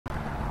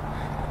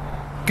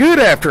Good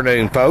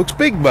afternoon, folks.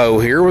 Big Bo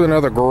here with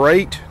another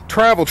great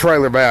travel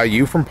trailer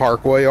value from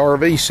Parkway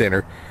RV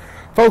Center.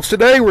 Folks,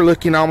 today we're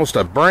looking almost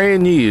a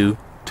brand new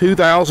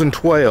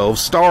 2012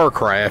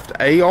 Starcraft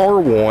AR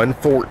One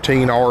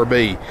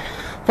 14RB.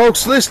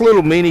 Folks, this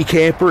little mini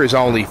camper is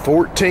only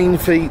 14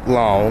 feet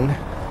long,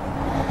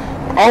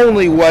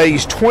 only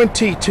weighs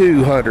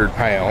 2,200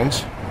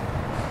 pounds,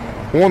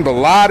 one of the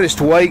lightest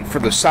weight for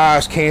the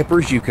size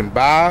campers you can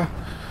buy.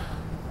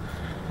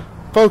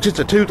 Folks, it's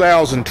a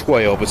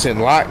 2012. It's in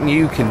like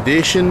new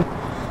condition.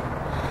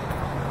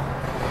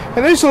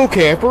 And this little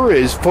camper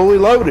is fully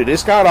loaded.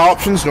 It's got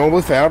options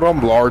normally found on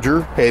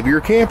larger,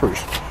 heavier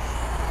campers.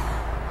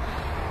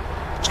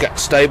 It's got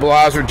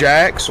stabilizer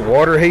jacks,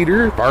 water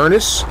heater,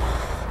 furnace,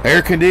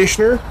 air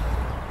conditioner.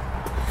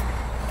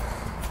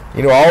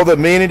 You know, all the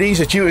amenities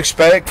that you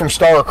expect from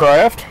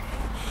Starcraft.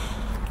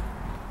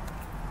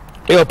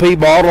 LP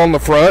bottle on the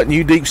front,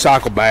 new deep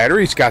cycle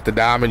battery. It's got the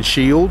diamond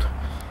shield.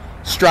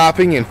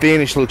 Striping and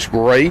finish looks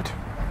great.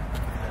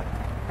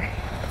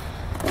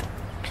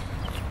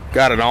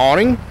 Got an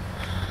awning.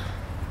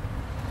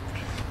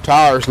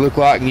 Tires look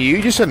like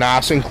new. Just a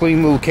nice and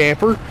clean little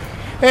camper.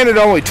 And at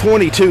only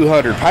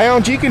 2,200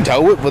 pounds, you can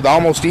tow it with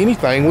almost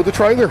anything with a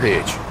trailer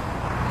hitch.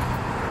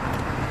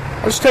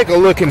 Let's take a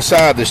look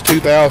inside this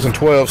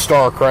 2012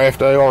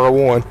 Starcraft AR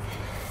One.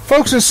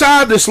 Folks,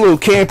 inside this little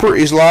camper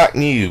is like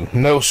new.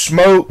 No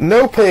smoke,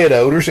 no pet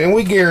odors, and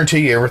we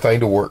guarantee everything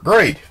to work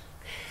great.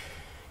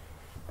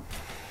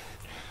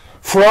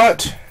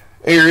 Front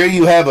area,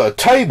 you have a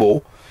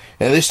table,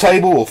 and this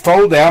table will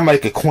fold down,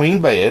 make a queen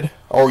bed,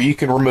 or you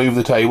can remove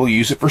the table,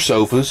 use it for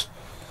sofas,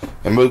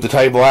 and move the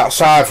table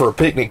outside for a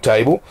picnic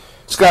table.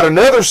 It's got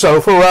another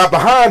sofa right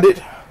behind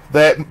it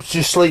that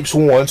just sleeps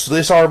one, so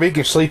this RV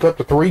can sleep up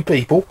to 3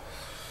 people.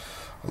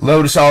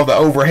 Notice all the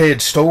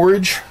overhead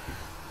storage.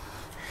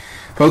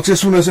 Folks,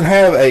 this one doesn't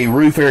have a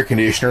roof air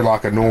conditioner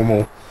like a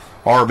normal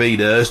RV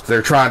does.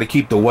 They're trying to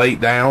keep the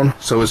weight down,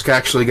 so it's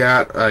actually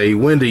got a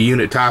window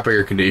unit type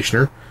air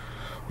conditioner,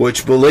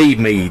 which, believe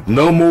me,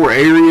 no more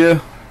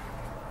area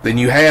than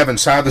you have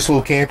inside this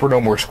little camper, no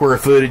more square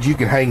footage. You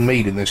can hang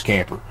meat in this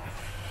camper.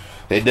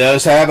 It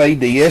does have a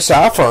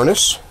DSi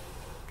Furnace.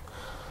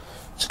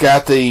 It's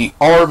got the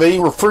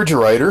RV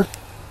refrigerator,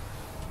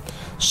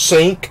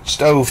 sink,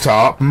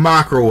 stovetop,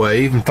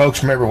 microwave, and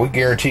folks, remember, we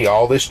guarantee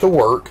all this to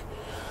work.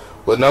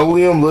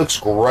 Linoleum looks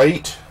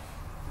great.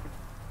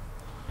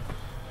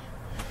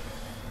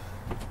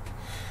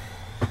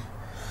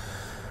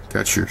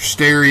 Got your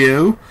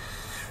stereo.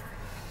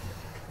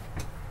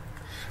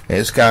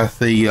 It's got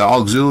the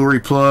auxiliary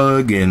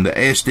plug and the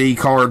SD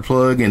card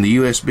plug and the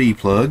USB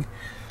plug.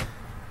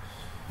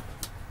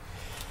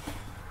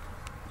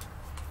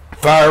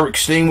 Fire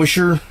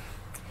extinguisher.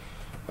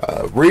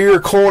 Rear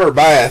corner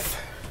bath.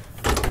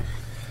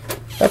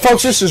 Now,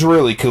 folks, this is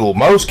really cool.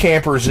 Most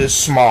campers this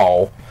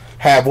small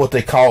have what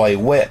they call a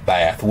wet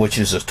bath, which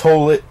is a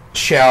toilet,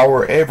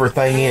 shower,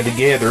 everything in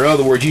together. In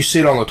other words, you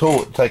sit on the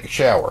toilet and take a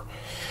shower.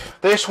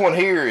 This one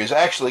here has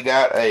actually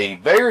got a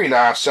very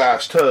nice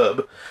sized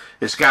tub.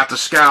 It's got the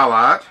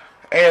skylight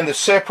and the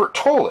separate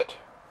toilet.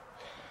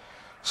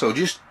 So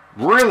just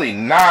really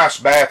nice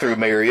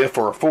bathroom area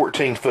for a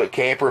 14-foot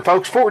camper. And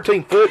folks,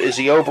 14 foot is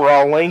the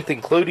overall length,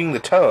 including the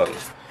tongue.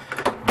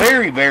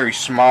 Very, very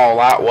small,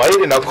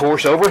 lightweight. And of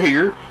course, over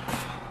here,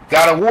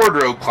 got a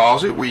wardrobe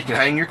closet where you can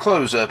hang your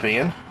clothes up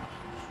in.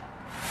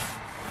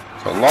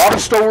 So a lot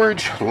of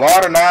storage, a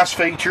lot of nice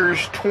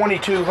features,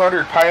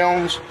 2,200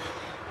 pounds.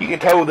 You can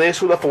tow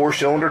this with a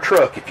 4-cylinder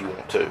truck if you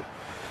want to.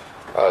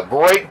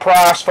 Great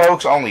price,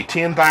 folks. Only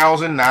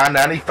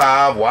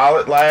 $10,995 while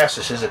it lasts.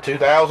 This is a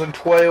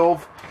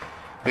 2012,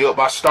 built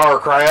by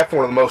Starcraft,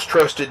 one of the most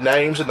trusted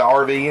names in the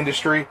RV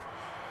industry.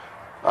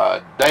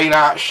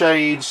 Day-night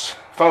shades,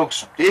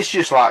 folks. It's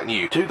just like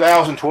new.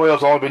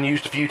 2012's only been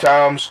used a few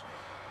times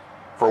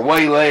for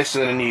way less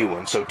than a new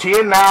one. So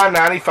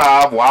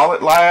 $10,995 while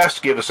it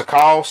lasts. Give us a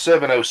call,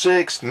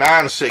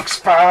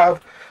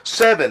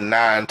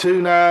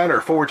 706-965-7929 or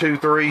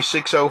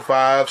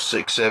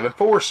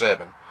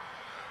 423-605-6747.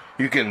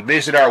 You can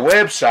visit our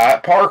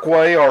website,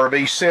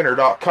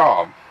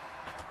 parkwayrvcenter.com.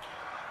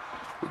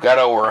 We've got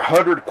over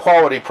 100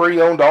 quality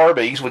pre-owned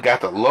RVs. We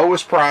got the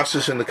lowest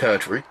prices in the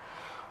country.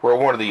 We're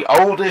one of the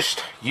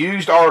oldest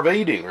used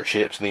RV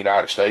dealerships in the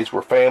United States.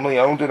 We're family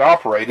owned and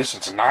operated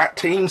since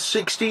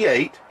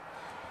 1968.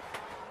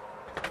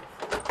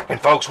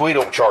 And folks, we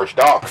don't charge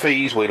dock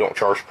fees. We don't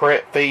charge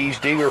prep fees,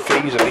 dealer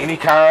fees of any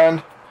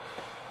kind.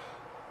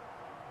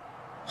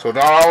 So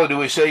not only do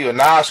we sell you a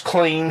nice,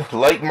 clean,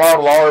 late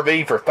model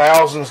RV for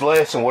thousands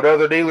less than what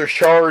other dealers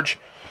charge,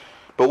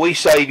 but we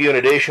save you an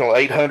additional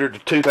 $800 to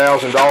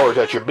 $2,000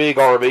 that your big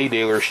RV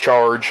dealers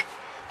charge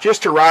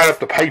just to write up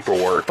the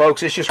paperwork.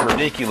 Folks, it's just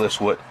ridiculous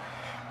what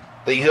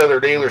these other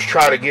dealers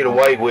try to get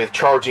away with,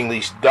 charging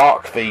these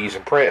dock fees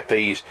and prep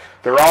fees.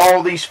 They're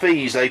all these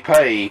fees they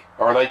pay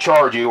or they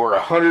charge you are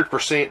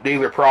 100%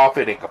 dealer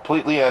profit and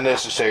completely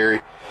unnecessary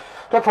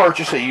to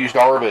purchase a used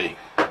RV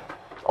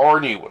or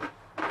a new one.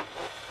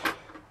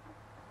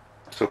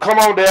 So come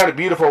on down to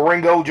beautiful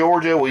Ringo,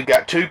 Georgia. We've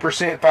got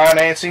 2%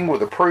 financing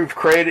with approved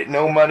credit,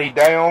 no money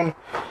down.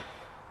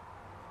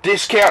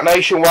 Discount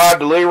nationwide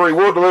delivery.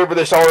 We'll deliver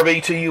this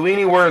RV to you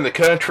anywhere in the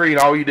country, and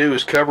all you do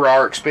is cover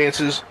our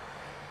expenses.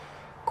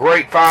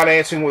 Great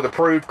financing with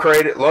approved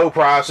credit, low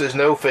prices,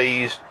 no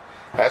fees.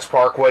 That's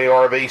Parkway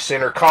RV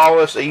Center. Call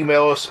us,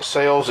 email us,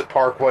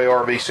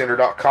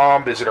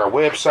 sales@parkway.rvcenter.com. Visit our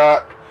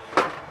website,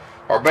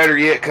 or better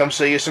yet, come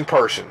see us in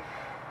person.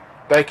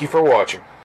 Thank you for watching.